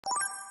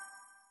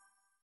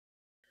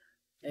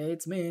Hey,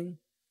 it's me,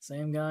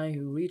 same guy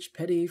who reached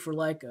Petty for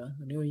Laika,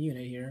 the new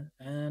unit here,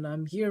 and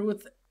I'm here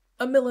with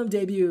a Milim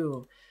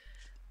debut.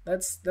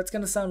 That's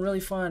gonna sound really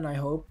fun, I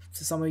hope,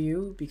 to some of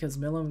you, because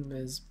Milim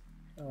is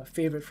a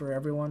favorite for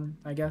everyone,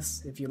 I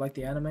guess, if you like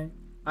the anime.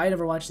 I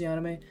never watched the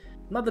anime. I'm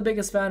not the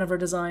biggest fan of her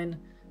design.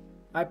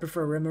 I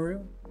prefer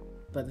Rimuru,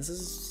 but this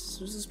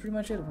is pretty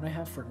much it, what I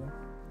have for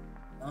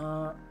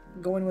her.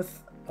 Going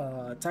with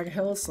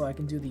Takahil so I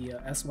can do the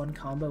S1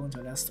 combo into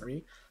an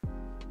S3.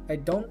 I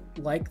don't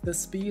like the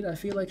speed. I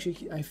feel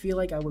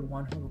like I would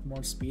want her with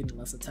more speed and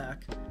less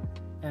attack,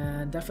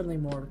 and definitely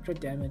more crit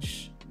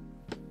damage.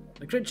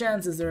 The crit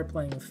chances they're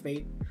playing with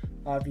Fate,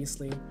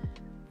 obviously.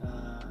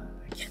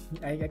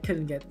 I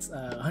couldn't get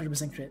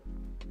 100% crit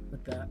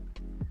with that.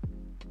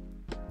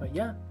 But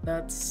yeah,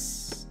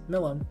 that's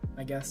Milim,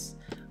 I guess.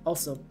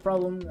 Also,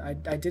 problem, I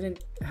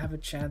didn't have a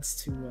chance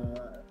to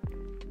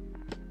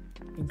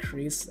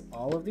increase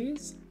all of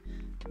these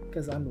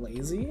because I'm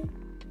lazy.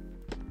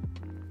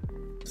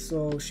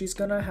 So she's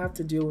gonna have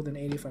to deal with an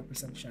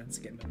 85% chance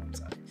to get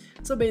Milim's eye.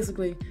 So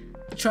basically,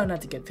 try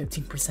not to get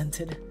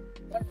 15%ed.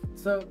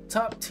 So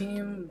top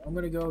team, I'm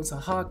gonna go to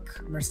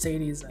Hawk,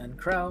 Mercedes, and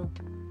Crow.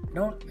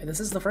 This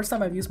is the first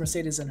time I've used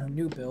Mercedes in her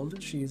new build.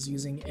 She's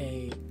using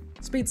a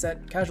speed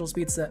set, casual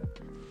speed set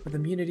with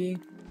immunity.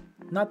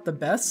 Not the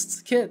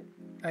best kit.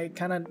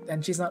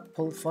 And she's not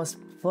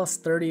plus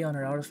 30 on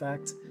her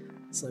artifact.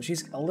 So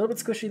she's a little bit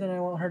squishy than I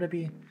want her to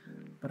be.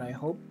 But I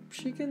hope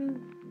she can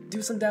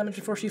do some damage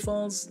before she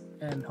falls,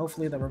 and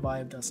hopefully the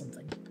revive does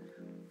something.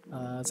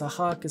 So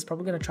Hawk is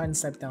probably going to try and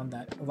step down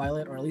that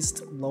Violet, or at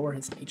least lower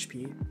his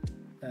HP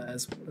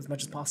as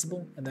much as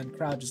possible, and then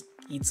Crowd just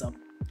eats up,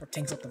 or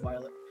tanks up the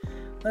Violet.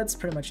 That's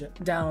pretty much it.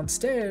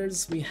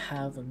 Downstairs, we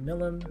have a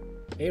Milim,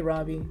 a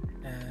Arby,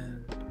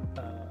 and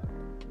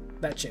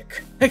that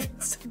chick. I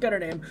forgot her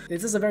name.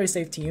 This is a very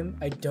safe team.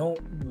 I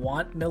don't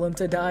want Milim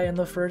to die on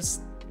the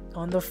first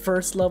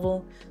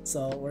level,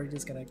 so we're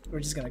just gonna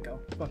go.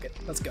 Fuck it,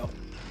 let's go.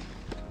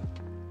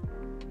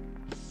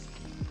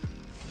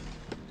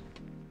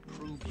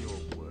 Prove your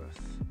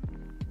worth.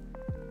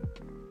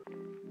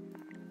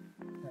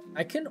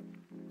 I can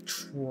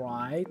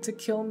try to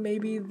kill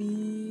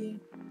maybe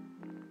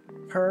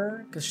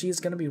her, because she's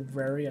gonna be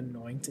very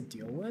annoying to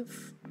deal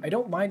with. I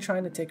don't mind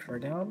trying to take her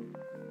down.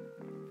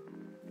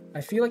 I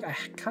feel like I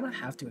kind of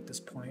have to at this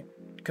point,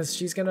 because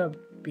she's gonna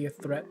be a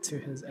threat to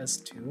his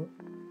S2,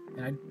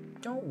 and I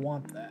don't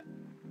want that.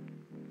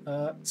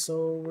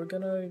 So we're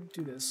gonna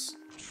do this.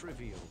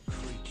 Trivial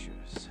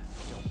creatures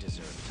don't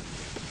deserve to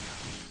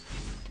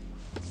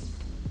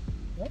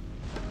live. What?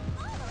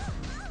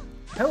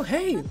 Oh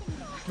hey!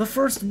 The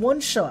first one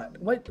shot!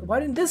 Why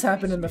didn't this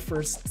happen in the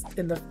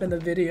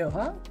video,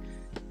 huh?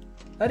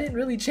 I didn't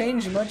really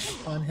change much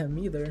on him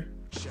either.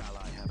 Shall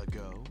I have a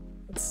go?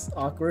 That's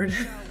awkward.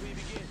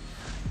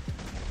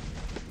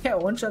 Yeah,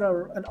 one shot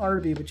an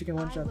Arby, but you can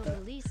one shot that.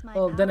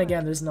 Well, then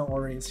again, there's no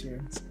Auras here.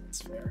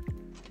 It's fair.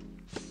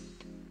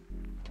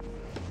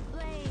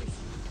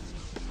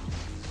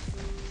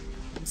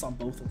 It's on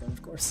both of them,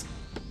 of course.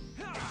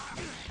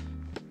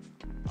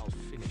 I'll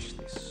finish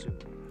this soon.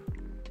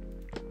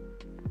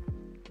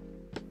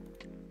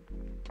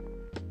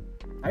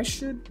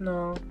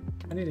 No.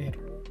 I need to hit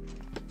her.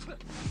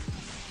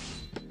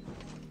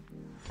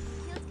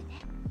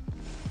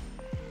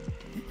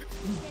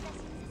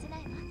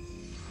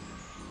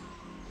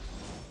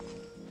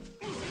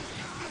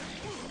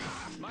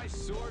 My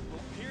sword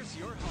will pierce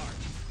your heart.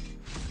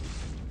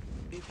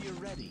 If you're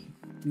ready,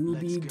 You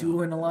be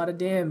doing a lot of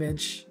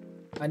damage.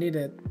 I need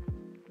to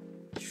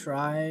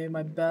try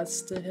my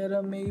best to hit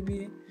him,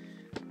 maybe.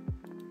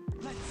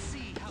 Let's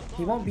see how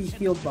He won't be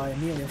healed by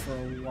Amelia for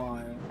a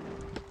while.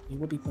 He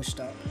will be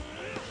pushed up.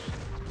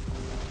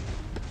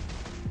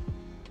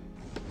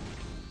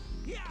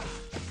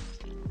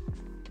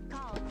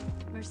 Call.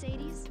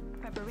 Mercedes,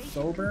 preparation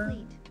Sober.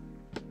 complete.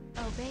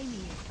 Obey me.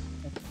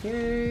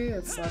 Okay,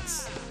 that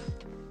sucks.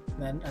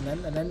 And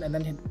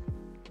then hit.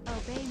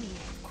 Obey me.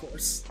 Of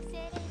course.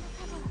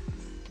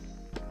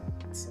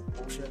 That's some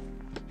bullshit.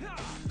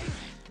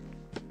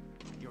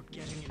 you're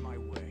getting in my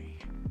way.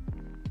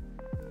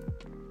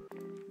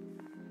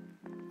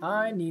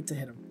 I need to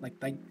hit him.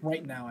 Like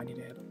right now, I need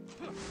to hit him.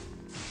 Oh,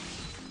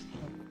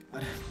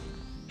 God.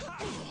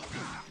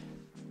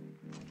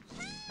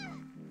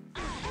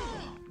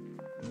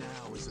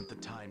 Now isn't the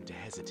time to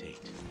hesitate.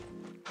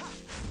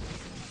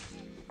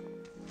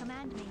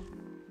 Command me.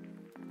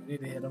 I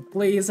need to hit him.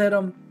 Please hit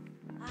him.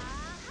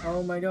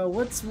 Oh my God,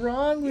 what's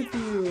wrong with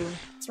you?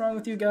 What's wrong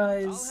with you I'll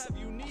guys? have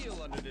you kneel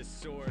under this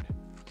sword.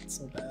 It's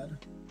so bad.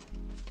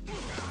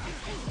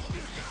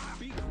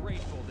 Be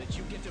grateful that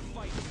you get to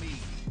fight me.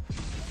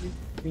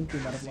 I think we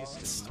might have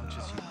Resist lost. as much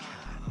as you can.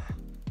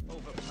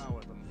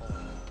 Overpower them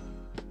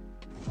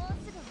all.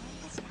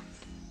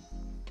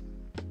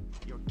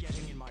 You're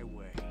getting in my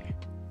way.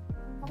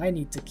 I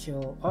need to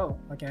kill. Oh,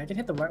 okay. I can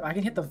hit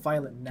the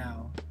Violet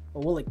now.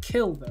 But will it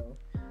kill though?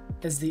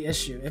 Is the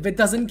issue. If it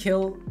doesn't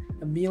kill,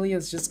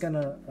 Amelia's just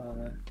gonna.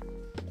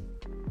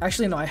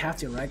 Actually, no. I have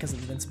to, right? Because of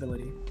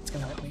invincibility. It's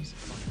gonna help me.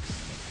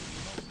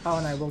 Oh,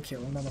 and I will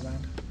kill him, never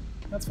mind.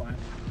 That's fine.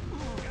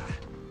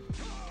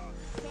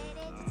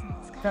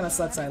 Kinda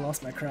sucks I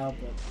lost my crowd,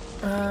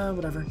 but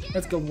whatever.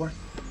 Let's go war.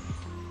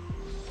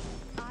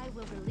 I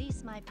will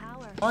release my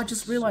power. Oh, I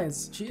just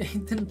realized she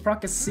didn't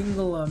proc a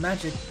single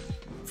magic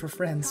for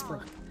friends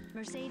proc.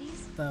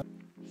 Mercedes?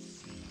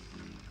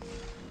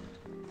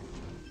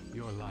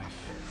 Your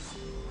life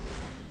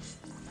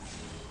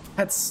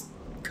That's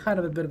kind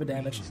of a bit of a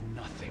damage. means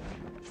nothing.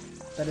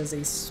 That is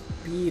a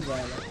speed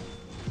Riolet.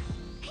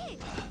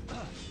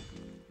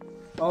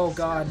 Oh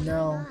god,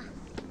 no.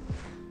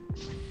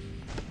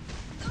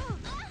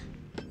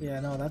 Yeah,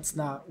 no, that's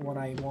not what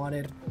I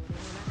wanted.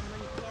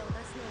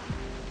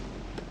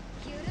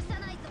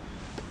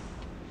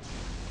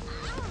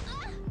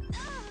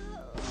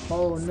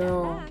 Oh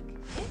no.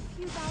 If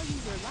you value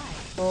your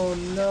life, Oh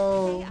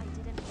no. I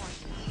didn't want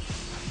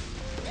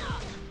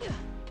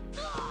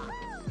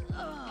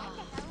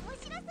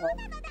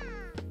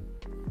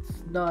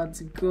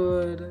Not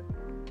good.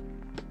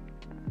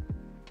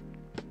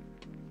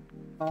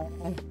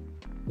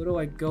 What do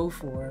I go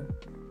for?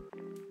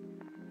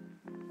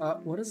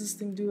 What does this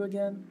thing do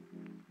again?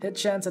 Hit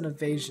chance and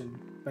evasion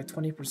by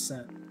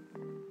 20%.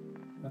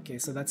 Okay,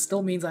 so that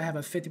still means I have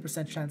a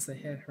 50% chance to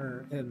hit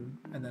him,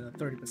 and then a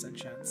 30%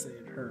 chance to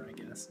hit her, I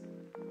guess.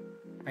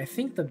 I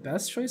think the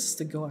best choice is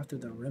to go after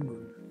the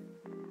Rimuru.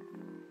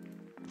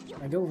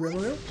 I go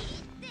Rimuru?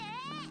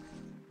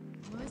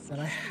 Then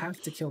I have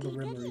to kill the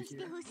Rimuru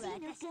here.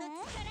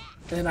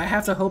 Then I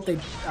have to hope I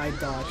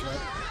dodge, right?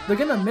 They're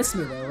gonna miss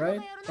me though,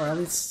 right? Or at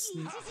least...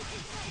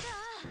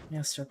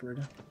 Yeah,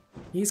 Shepherd.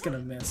 He's gonna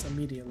miss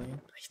immediately.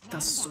 He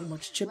does so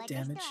much chip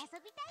damage.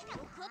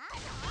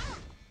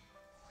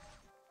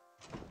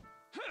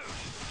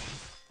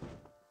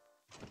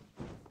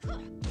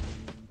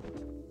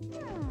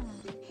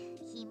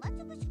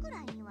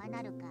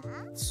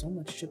 So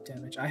much chip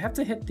damage. I have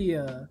to hit the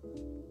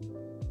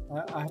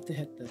I have to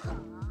hit the...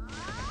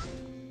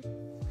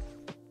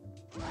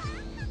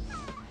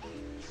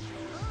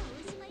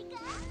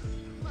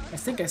 I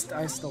think I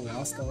still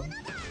lost though.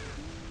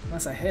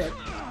 Unless I hit.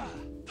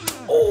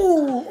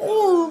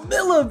 Oh,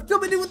 Milim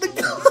coming in with the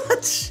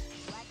clutch.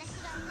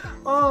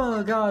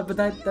 Oh god, but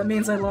that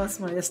means I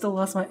still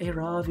lost my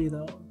Arby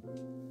though.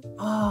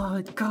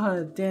 Oh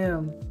god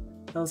damn.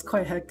 That was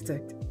quite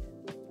hectic.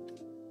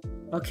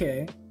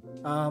 Okay.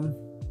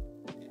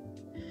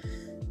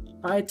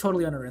 I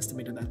totally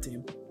underestimated that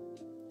team.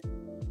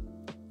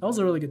 That was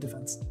a really good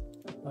defense.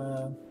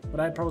 But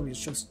I probably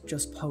just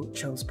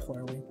chose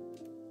poorly.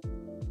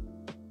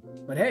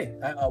 But hey,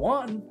 I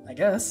won, I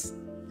guess.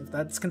 If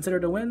that's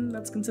considered a win,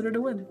 that's considered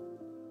a win.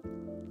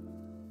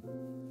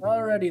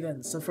 Alrighty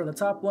then, so for the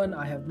top one,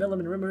 I have Milim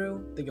and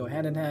Rimuru. They go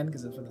hand in hand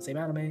because they're from the same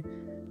anime.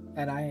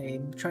 And I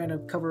am trying to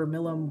cover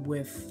Milim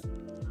with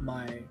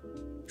my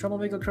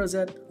Troublemaker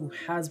Crozet, who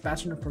has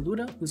Bastion of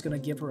Preluda, who's gonna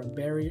give her a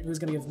barrier, who's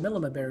gonna give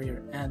Milim a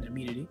barrier and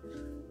immunity.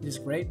 Which is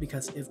great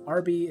because if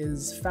Arby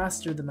is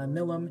faster than my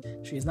Milim,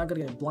 she is not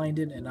gonna get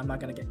blinded and I'm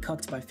not gonna get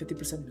cucked by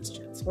 50% miss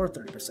chance. Or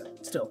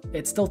 30%. Still.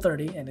 It's still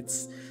 30 and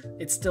it's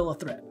still a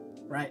threat,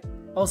 right?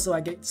 Also,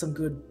 I get some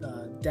good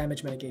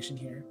damage mitigation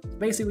here.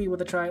 Basically what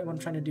I'm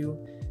trying to do,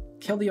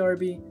 kill the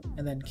Arby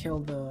and then kill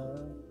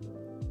the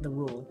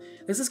Rule.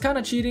 This is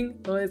kinda cheating,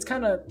 but it's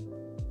kinda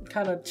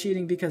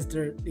cheating because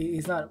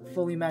he's not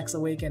fully max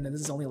awakened and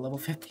this is only a level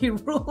 50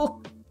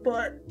 Rule,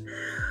 but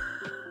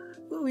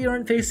we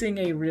aren't facing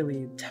a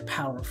really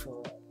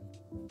powerful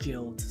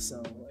guild,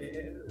 so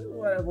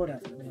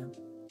whatever, man.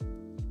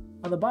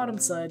 On the bottom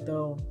side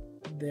though,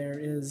 there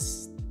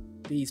is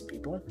these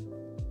people.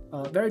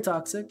 Very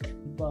toxic,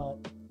 but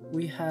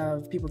we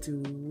have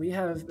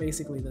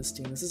basically this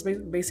team. This is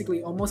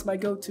basically almost my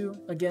go-to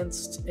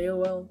against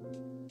AOL.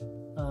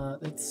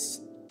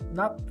 It's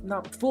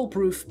not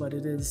foolproof, but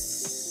it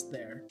is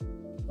there.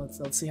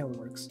 Let's see how it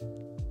works.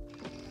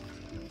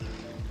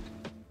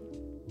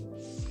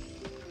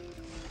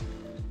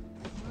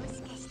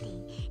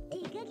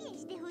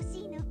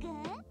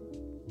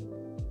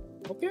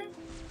 Okay.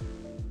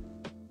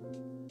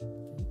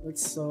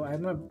 So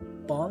I'm gonna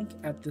bonk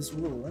at this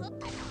Rule.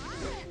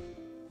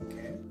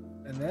 Okay.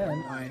 And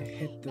then I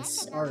hit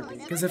this Arby.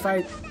 Because if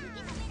I...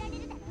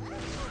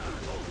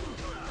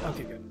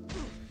 Okay, good.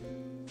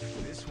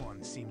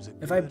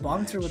 If I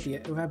bonked him with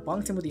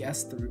the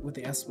S3 with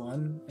the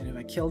S1, and if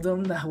I killed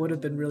him, that would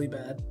have been really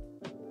bad.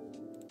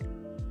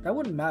 That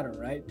wouldn't matter,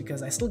 right?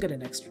 Because I still get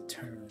an extra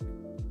turn.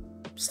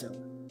 Still.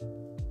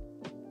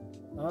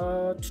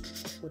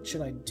 What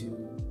should I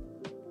do?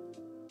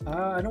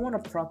 I don't want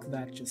to proc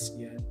that just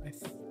yet.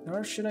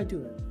 Or should I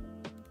do it?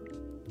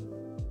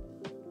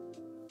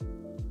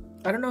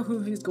 I don't know who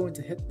he's going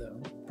to hit though.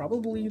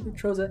 Probably the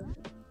Trozet.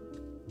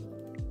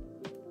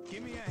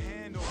 Give me a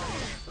hand or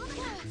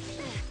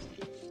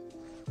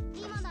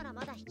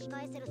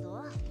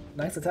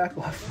Nice attack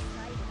off.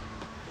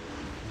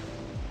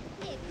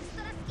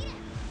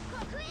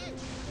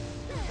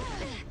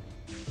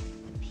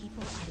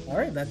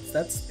 Alright,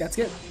 that's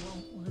good.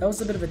 That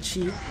was a bit of a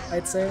cheat,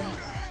 I'd say.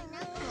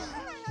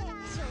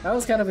 That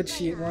was kind of a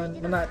cheat one.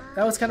 Well, not.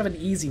 That was kind of an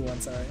easy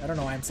one. Sorry, I don't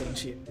know why I'm saying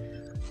cheat.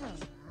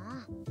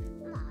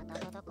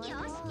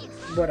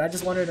 But I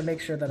just wanted to make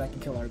sure that I can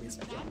kill Arby's.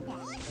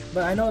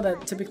 But I know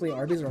that typically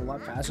Arby's are a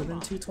lot faster than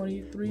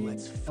 223.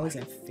 At least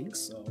I think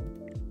so.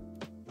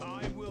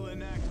 I will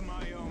enact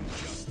my own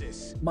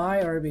justice.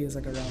 My Arby is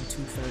like around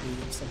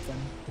 230 or something.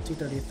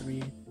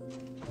 233.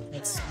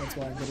 That's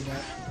what I'm getting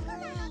at.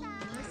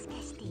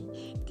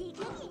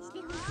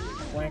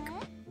 Whack.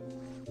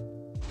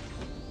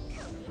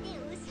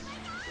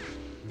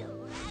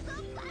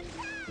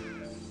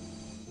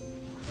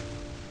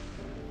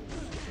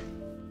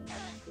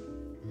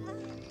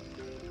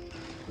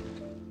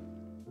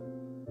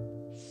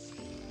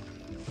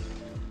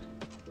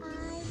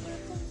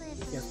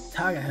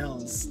 Taga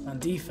Hells on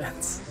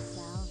defense.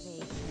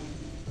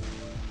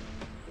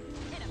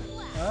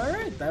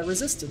 Alright, that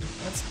resisted.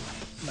 That's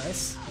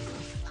nice.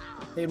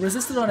 They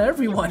resisted on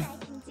everyone.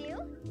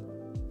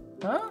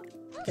 Huh?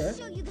 Okay.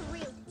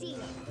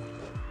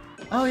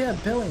 Oh yeah,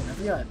 Billion, I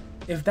forgot.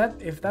 If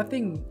that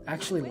thing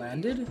actually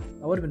landed,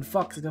 I would have been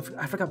fucked.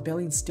 I forgot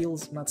Billion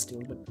steals, not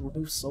steals, but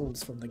removes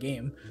souls from the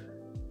game.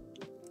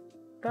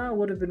 That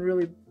would have been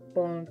really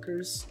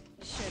bonkers.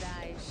 Should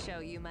I show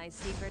you my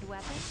secret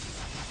weapon?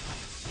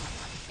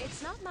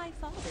 It's not my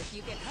fault if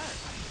you get hurt.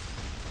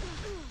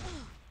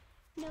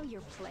 Know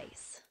your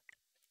place.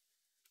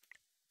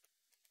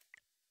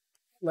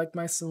 Like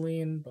my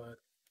Celine, but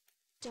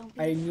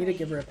I need to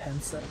give her a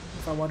pen set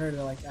if I want her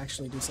to like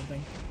actually do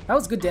something. That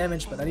was good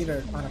damage, but I need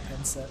her on a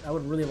pen set. I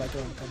would really like her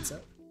on a pen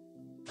set.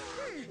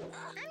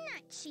 I'm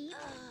not cheap.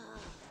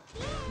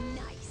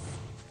 Nice.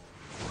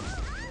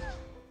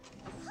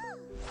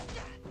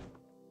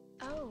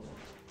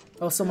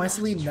 Oh, so my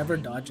Celine never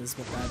dodges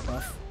with that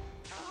buff.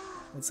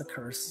 It's a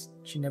curse.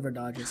 She never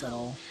dodges at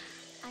all.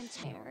 I'm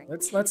tired.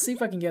 Let's see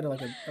if I can get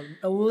like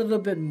a little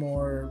bit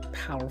more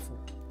powerful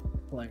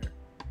player.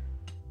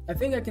 I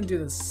think I can do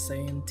the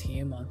same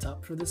team on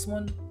top for this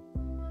one.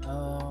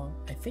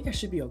 I think I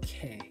should be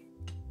okay.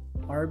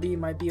 Arby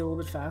might be a little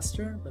bit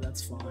faster, but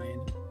that's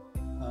fine.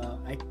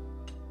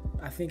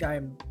 I think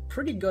I'm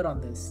pretty good on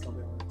this, I'll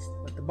be honest.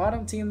 But the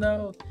bottom team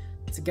though,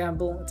 it's a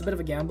gamble. It's a bit of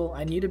a gamble.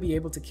 I need to be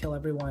able to kill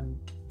everyone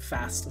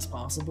fast as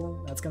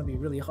possible. That's gonna be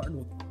really hard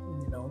with,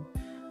 you know,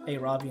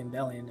 Robbie and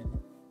Bellion and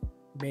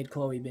Maid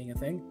Chloe being a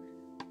thing.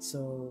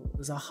 So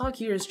the Hawk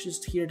here is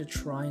just here to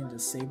try and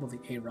disable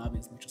the Robbie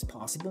as much as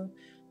possible.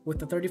 With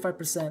the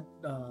 35%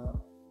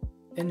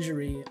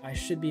 injury, I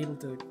should be able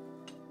to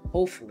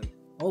hopefully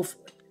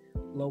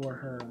lower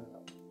her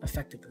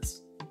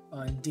effectiveness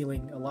on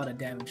dealing a lot of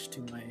damage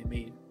to my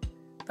maid.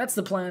 That's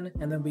the plan,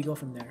 and then we go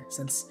from there.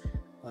 Since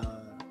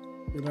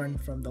we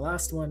learned from the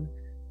last one,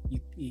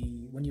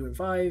 when you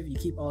revive, you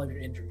keep all of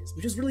your injuries,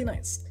 which is really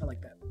nice. I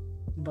like that.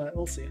 But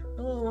we'll see.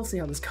 We'll see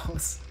how this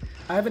goes.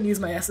 I haven't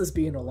used my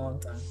SSB in a long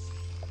time.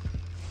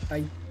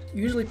 I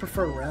usually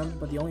prefer REM,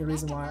 but the only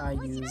reason why I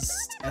used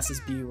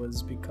SSB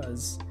was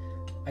because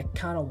I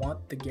kind of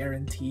want the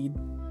guaranteed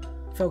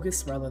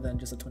focus rather than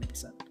just a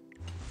 20%.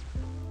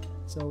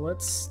 So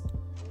let's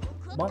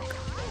monk.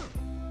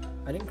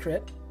 I didn't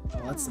crit.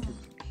 Oh, that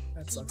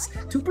sucks.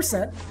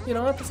 2%. You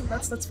know,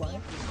 that's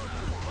fine.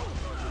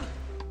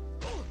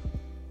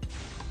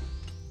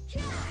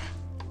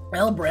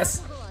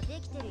 Elbrus.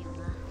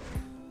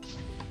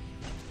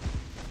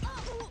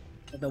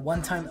 The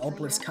one-time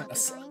Elbrus kind of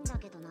sucked.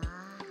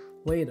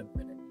 Wait a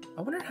minute.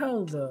 I wonder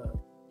how the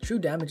true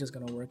damage is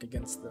gonna work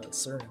against the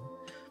Cerin.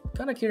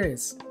 Kind of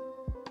curious.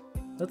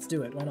 Let's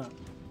do it. Why not?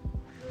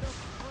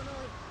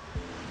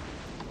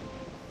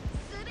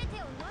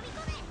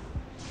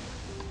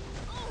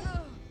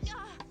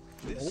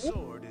 This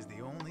sword is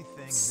the only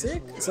thing.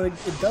 Sick. So it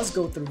does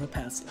go through her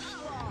passive.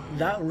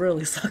 That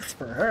really sucks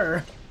for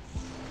her.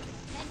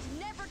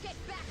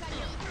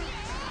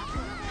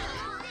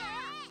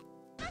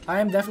 I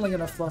am definitely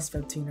gonna Fluss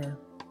 15 her.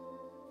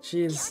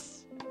 She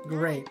is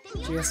great.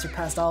 She has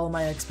surpassed all of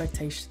my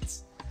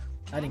expectations.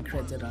 I didn't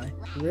crit, did I?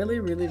 Really,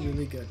 really,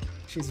 really good.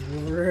 She's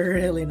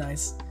really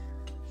nice.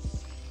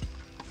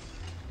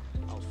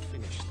 I'll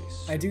finish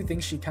this. I do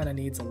think she kind of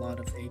needs a lot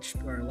of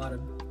a lot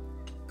of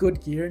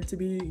good gear to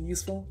be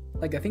useful.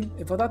 Like, I think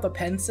if without the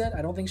pen set,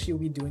 I don't think she will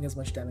be doing as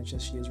much damage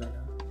as she is right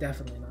now.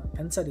 Definitely not.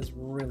 Pen set is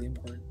really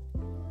important.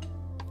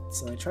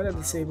 So I try to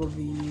disable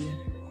the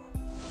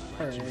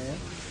her.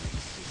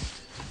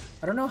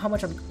 I don't know how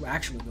much I'm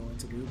actually going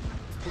to do,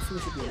 but hopefully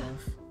it should be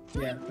enough.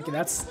 Yeah, okay,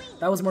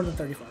 that was more than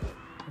 35,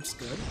 which is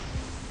good.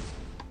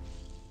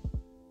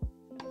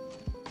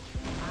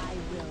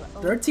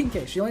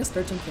 13k, she only has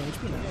 13k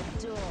HP now.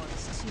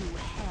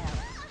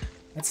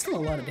 That's still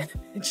a lot of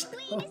damage.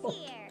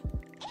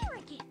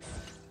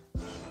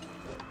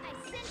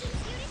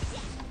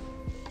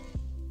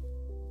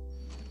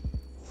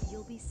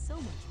 You'll be so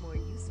much more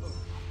useful.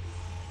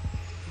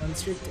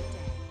 Unrestricted.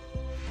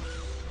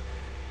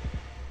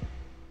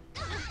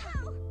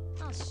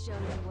 I'll show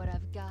you what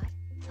I've got.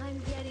 I'm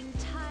getting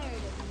tired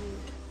of you.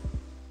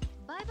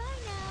 Bye-bye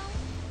now.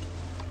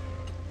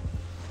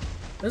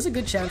 There's a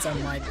good chance I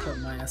might put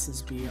my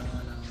SSB on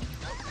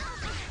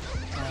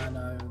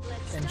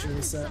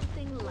injury set.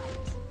 Something light.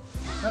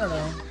 I don't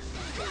know.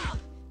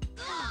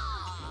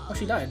 Oh,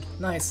 she died.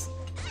 Nice.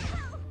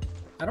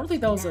 I don't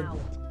think that was a... Uh-oh,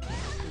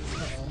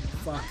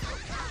 fuck.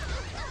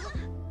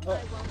 Oh.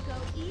 I won't go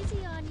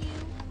easy on you.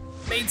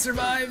 Maid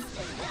survive!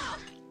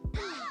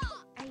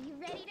 Are you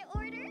ready to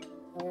order?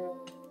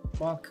 Oh,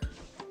 fuck.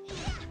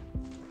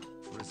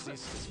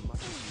 Resist as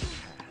much as you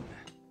can.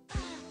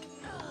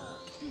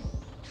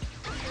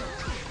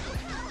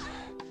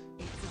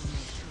 It's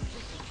almost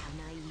horrific how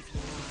naive you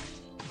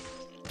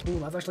are. Ooh,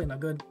 that's actually not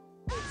good.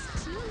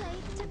 It's too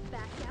late to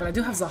back out. But I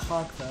do have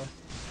Zahak though.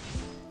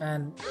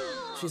 And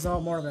she's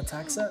all more of an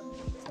attack set,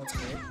 so that's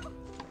great.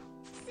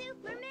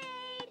 Super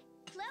maid!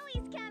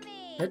 Chloe's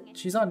coming! But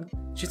she's on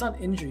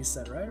injury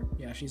set, right?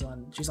 Yeah, she's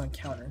on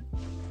counter.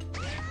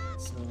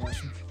 So I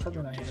should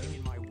probably not hit her.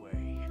 In my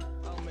way.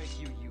 I'll make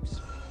you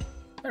useful.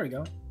 There we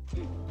go.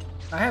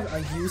 I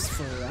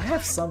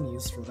have some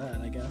use for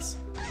that, I guess.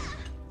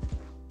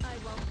 I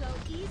won't go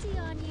easy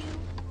on you.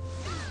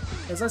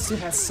 Because that suit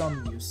has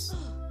some use.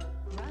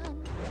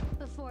 Run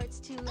before it's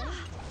too late.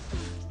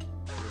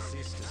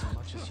 Resist as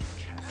much as you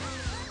can.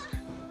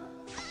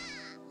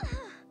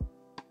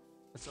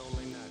 It's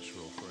only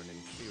natural for an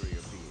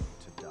inferior being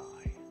to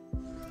die.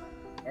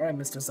 Alright,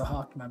 Mr.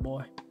 Zahak, my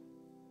boy.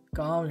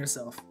 Calm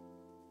yourself.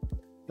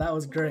 That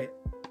was great.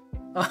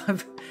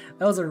 That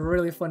was a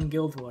really fun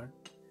guild war.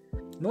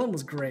 Milim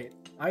was great.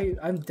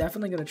 I'm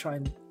definitely gonna try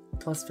and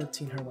plus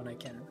 15 her when I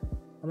can.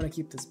 I'm gonna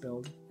keep this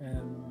build,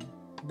 and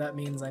that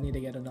means I need to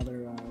get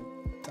another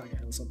target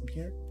or something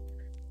here.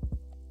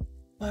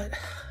 But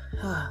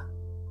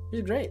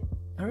she's great.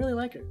 I really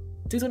like her.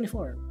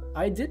 224.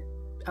 I did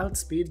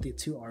outspeed the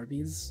two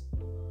Arby's.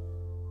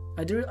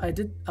 I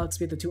did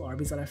outspeed the two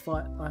Arby's that I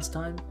fought last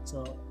time,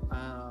 so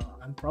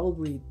I'm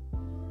probably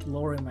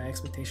lowering my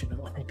expectation of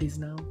Arby's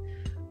now.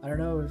 I don't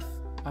know if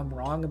I'm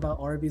wrong about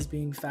Arby's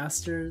being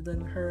faster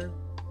than her.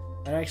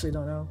 I actually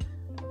don't know,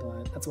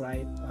 but that's what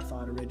I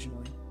thought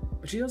originally.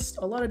 But she does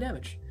a lot of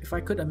damage. If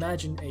I could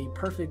imagine a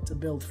perfect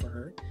build for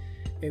her,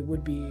 it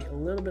would be a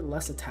little bit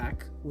less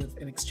attack with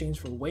in exchange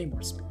for way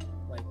more speed.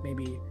 Like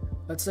maybe,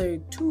 let's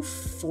say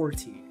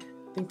 240.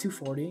 I think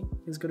 240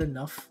 is good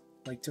enough,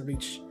 like to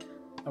reach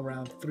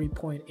around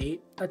 3.8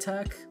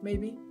 attack,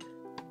 maybe?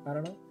 I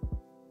don't know.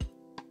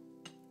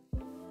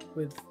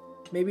 With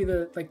maybe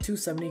the like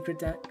 270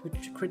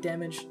 crit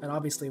damage, and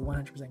obviously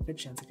 100% crit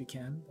chance if you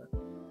can, but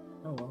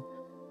oh well.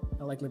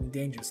 I like living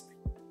dangerously.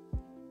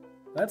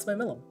 That's my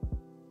Milim.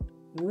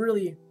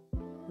 Really,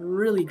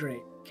 really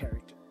great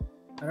character.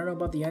 I don't know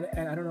about the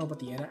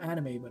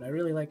anime, but I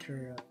really like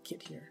her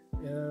kit here.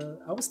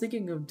 I was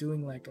thinking of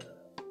doing like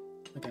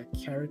a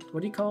character.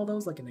 What do you call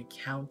those? Like an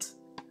account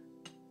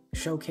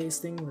showcase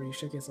thing where you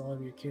showcase all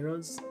of your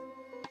heroes.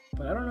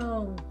 But I don't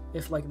know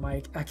if like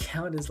my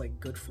account is like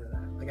good for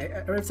that. Like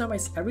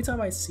every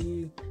time I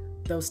see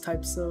those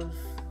types of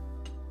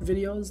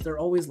videos, they're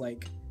always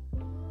like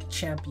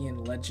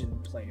champion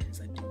legend players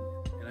that do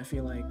it. And I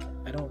feel like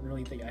I don't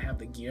really think I have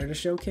the gear to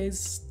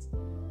showcase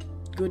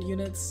good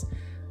units.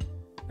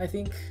 I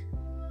think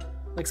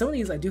like some of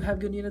these I do have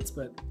good units,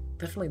 but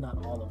definitely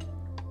not all of them,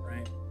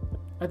 right?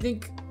 I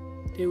think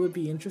it would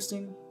be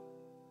interesting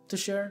to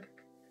share.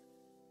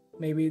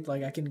 Maybe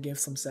like I can give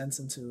some sense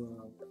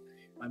into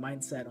my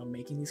mindset on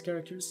making these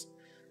characters.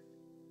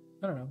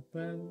 I don't know,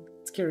 but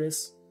it's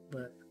curious,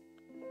 but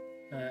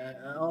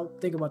I'll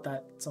think about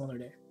that some other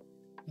day.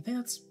 I think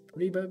that's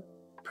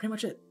pretty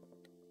much it.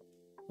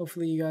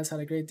 Hopefully you guys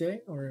had a great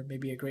day, or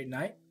maybe a great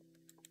night,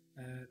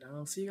 and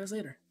I'll see you guys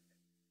later.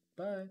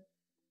 Bye.